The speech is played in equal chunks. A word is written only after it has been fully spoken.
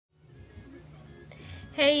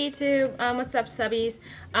Hey YouTube, what's up subbies?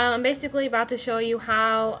 I'm basically about to show you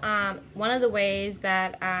how one of the ways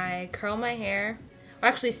that I curl my hair, or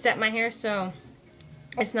actually set my hair so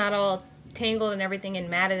it's not all tangled and everything and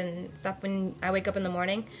matted and stuff when I wake up in the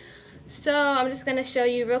morning. So I'm just going to show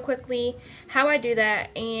you real quickly how I do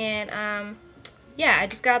that, and yeah, I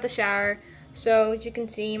just got out of the shower, so as you can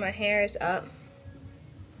see my hair is up.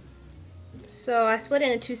 So I split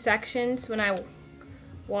it into two sections when I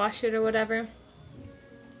wash it or whatever.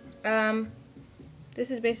 This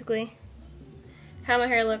is basically how my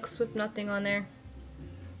hair looks with nothing on there.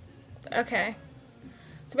 Okay,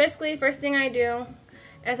 so basically first thing I do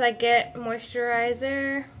is I get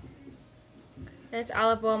moisturizer, and it's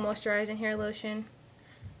olive oil moisturizing hair lotion.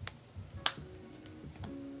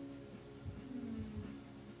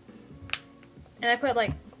 And I put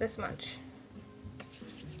like this much.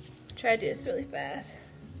 Try to do this really fast.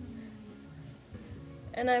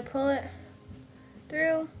 And I pull it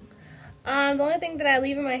through. The only thing that I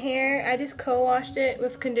leave in my hair, I just co-washed it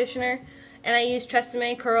with conditioner, and I use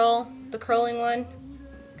Tresemme Curl, the curling one,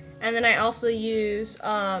 and then I also use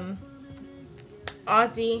Aussie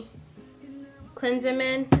Cleansing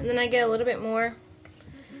In, and then I get a little bit more,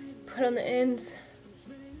 put on the ends.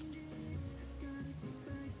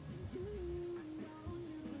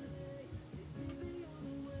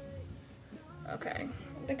 Okay,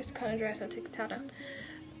 I think it's kind of dry, so I'll take the towel down.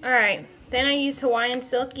 Alright, then I use Hawaiian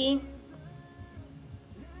Silky.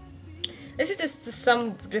 This is just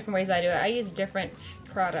some different ways I do it. I use different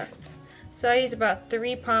products. So I use about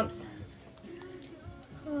 3 pumps.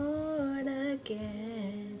 Hard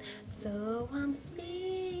again, so I'm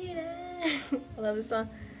speeding. I love this song.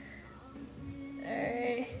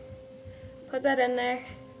 Alright, put that in there.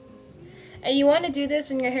 And you want to do this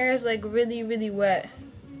when your hair is like really, really wet.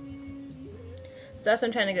 So that's what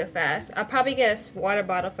I'm trying to go fast. I'll probably get a water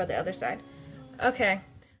bottle for the other side. Okay.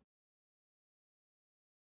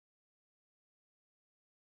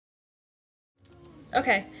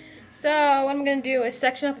 Okay, so what I'm going to do is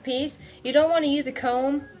section up a piece. You don't want to use a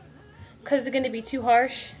comb because it's going to be too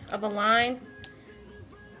harsh of a line.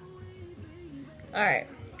 Alright,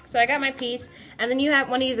 so I got my piece, and then you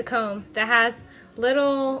want to use a comb that has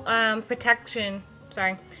little protectors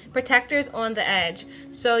on the edge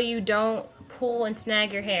so you don't pull and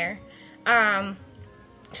snag your hair.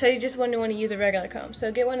 So you just want to use a regular comb. So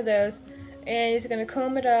get one of those, and you're just going to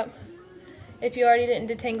comb it up if you already didn't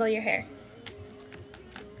detangle your hair.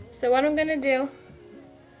 So what I'm going to do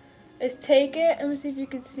is take it, let me see if you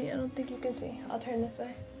can see, I don't think you can see, I'll turn this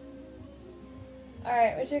way.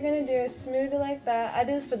 Alright, what you're going to do is smooth it like that. I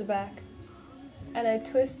do this for the back. And I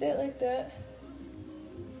twist it like that.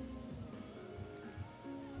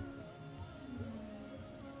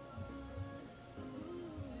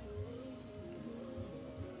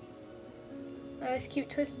 I just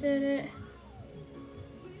keep twisting it.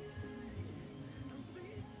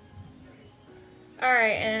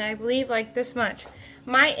 Alright, and I believe like this much.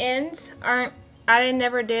 My ends aren't, I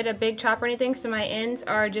never did a big chop or anything, so my ends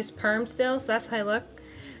are just perm still, so that's how I look.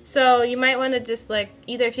 So you might want to just like,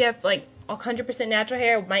 either if you have like 100% natural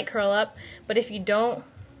hair, it might curl up, but if you don't,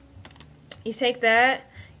 you take that,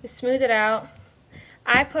 you smooth it out.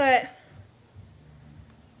 I put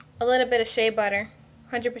a little bit of shea butter,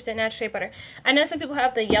 100% natural shea butter. I know some people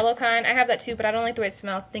have the yellow kind, I have that too, but I don't like the way it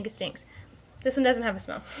smells, I think it stinks. This one doesn't have a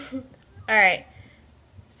smell. Alright.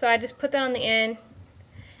 So I just put that on the end,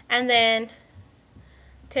 and then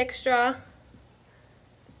take a straw,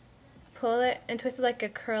 pull it, and twist it like a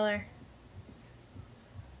curler.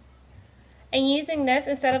 And using this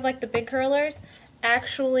instead of like the big curlers,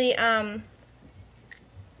 actually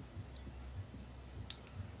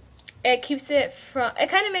it keeps it from, it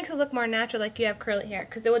kind of makes it look more natural, like you have curly hair,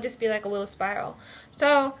 because it will just be like a little spiral.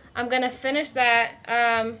 So I'm going to finish that.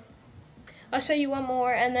 I'll show you one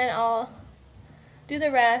more, and then I'll do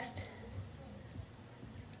the rest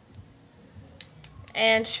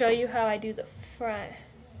and show you how I do the front.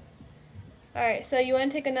 Alright, so you want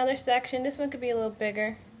to take another section. This one could be a little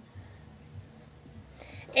bigger.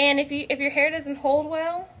 And if your hair doesn't hold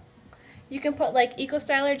well, you can put like Eco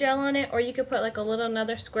Styler gel on it, or you could put like a little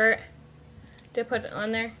another squirt to put it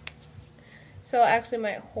on there. So it actually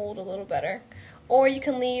might hold a little better. Or you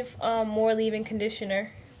can leave more leave-in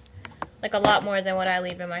conditioner, like a lot more than what I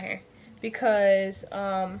leave in my hair, because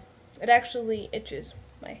it actually itches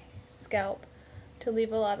my scalp to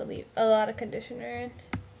leave a lot of conditioner in.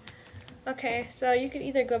 Okay, so you could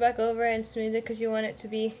either go back over and smooth it because you want it to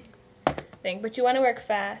be thing, but you want to work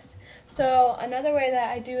fast. So another way that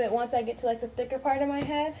I do it once I get to like the thicker part of my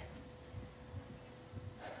head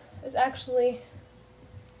is actually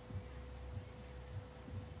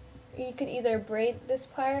you could either braid this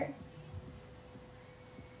part.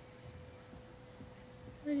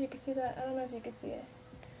 I don't know if you can see that. I don't know if you can see it.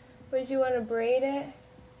 But if you want to braid it,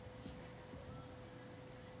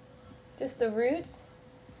 just the roots,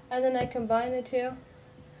 and then I combine the two,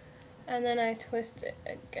 and then I twist it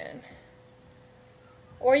again.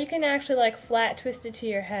 Or you can actually like flat twist it to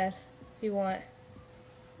your head if you want.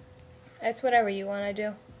 It's whatever you want to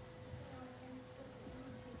do.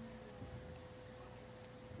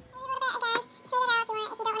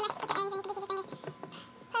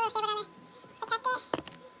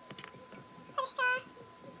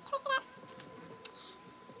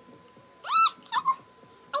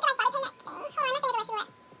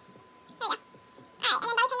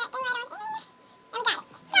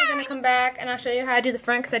 Back and I'll show you how I do the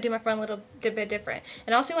front, because I do my front a little bit different.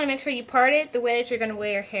 And also you want to make sure you part it the way that you're going to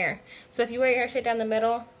wear your hair. So if you wear your hair straight down the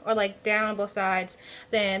middle, or like down on both sides,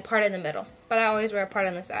 then part it in the middle. But I always wear a part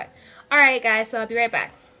on the side. Alright guys, so I'll be right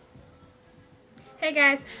back. Hey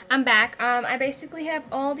guys, I'm back. I basically have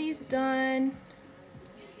all these done.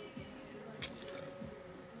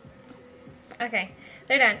 Okay,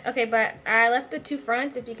 they're done. Okay, but I left the two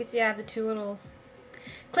fronts. If you can see, I have the two little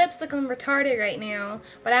clips looking retarded right now,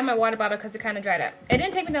 but I have my water bottle because it kind of dried up. It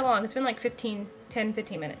didn't take me that long. It's been like 10,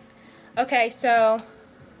 15 minutes. Okay, so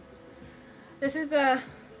this is the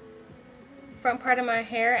front part of my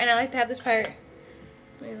hair, and I like to have this part,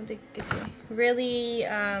 I don't think you can see, really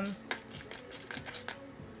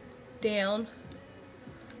down.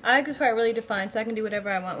 I like this part really defined, so I can do whatever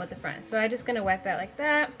I want with the front. So I'm just going to wet that like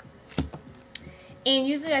that. And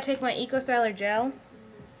usually I take my Eco Styler gel,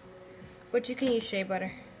 but you can use shea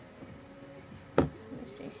butter. Let me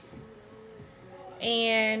see.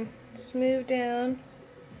 And smooth down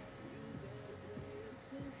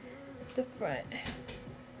the front.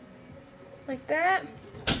 Like that.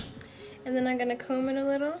 And then I'm going to comb it a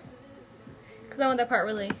little, because I want that part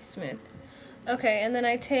really smooth. Okay, and then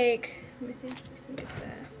I take, let me see if you can get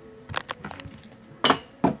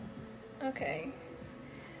that. Okay.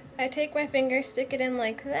 I take my finger, stick it in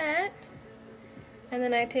like that. And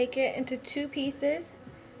then I take it into two pieces,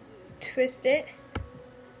 twist it,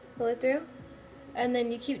 pull it through, and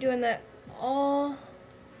then you keep doing that all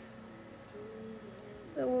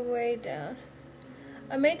the way down.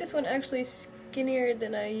 I made this one actually skinnier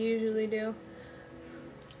than I usually do.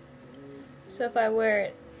 So if I wear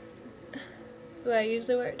it the way I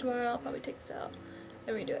usually wear it tomorrow, I'll probably take this out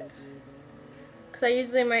and redo it. Because I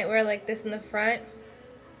usually might wear like this in the front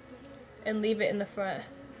and leave it in the front.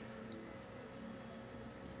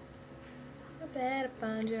 Better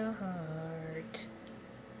find your heart.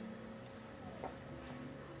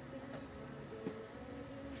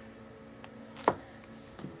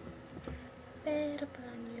 Better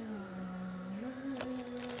find your heart.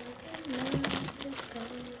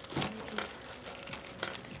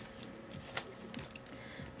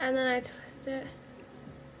 And then I twist it.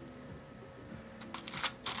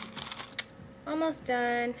 Almost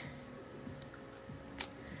done.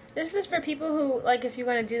 This is for people who, like, if you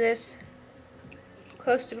want to do this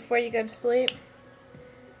close to before you go to sleep.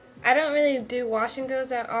 I don't really do wash and goes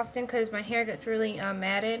that often because my hair gets really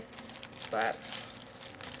matted, but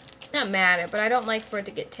not matted, but I don't like for it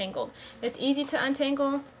to get tangled. It's easy to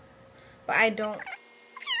untangle, but I don't.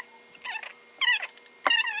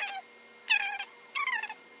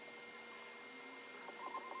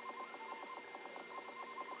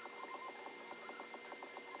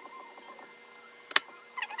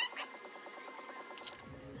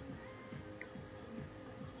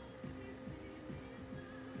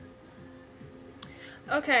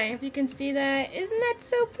 Okay, if you can see that, isn't that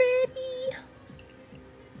so pretty?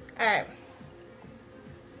 Alright.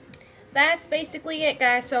 That's basically it,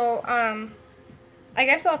 guys. So, I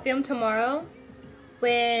guess I'll film tomorrow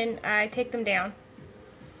when I take them down.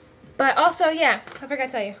 But also, yeah, I forgot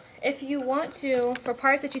to tell you. If you want to, for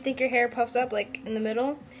parts that you think your hair puffs up, like in the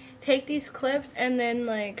middle, take these clips and then,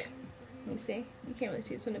 like, let me see. You can't really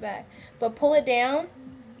see this from the back. But pull it down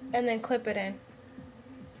and then clip it in.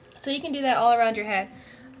 So you can do that all around your head,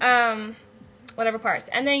 whatever parts.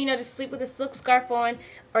 And then, you know, just sleep with a silk scarf on,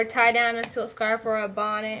 or tie down a silk scarf or a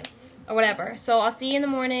bonnet or whatever. So I'll see you in the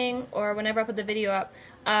morning or whenever I put the video up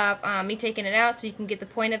of me taking it out so you can get the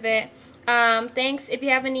point of it. Thanks. If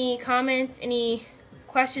you have any comments, any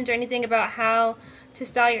questions or anything about how to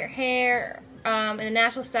style your hair in a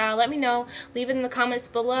natural style, let me know. Leave it in the comments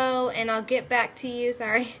below and I'll get back to you.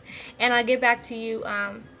 Sorry. And I'll get back to you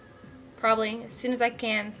probably as soon as I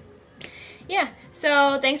can. Yeah,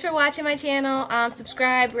 so thanks for watching my channel.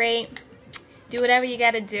 Subscribe, rate, do whatever you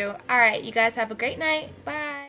gotta do. Alright, you guys have a great night. Bye.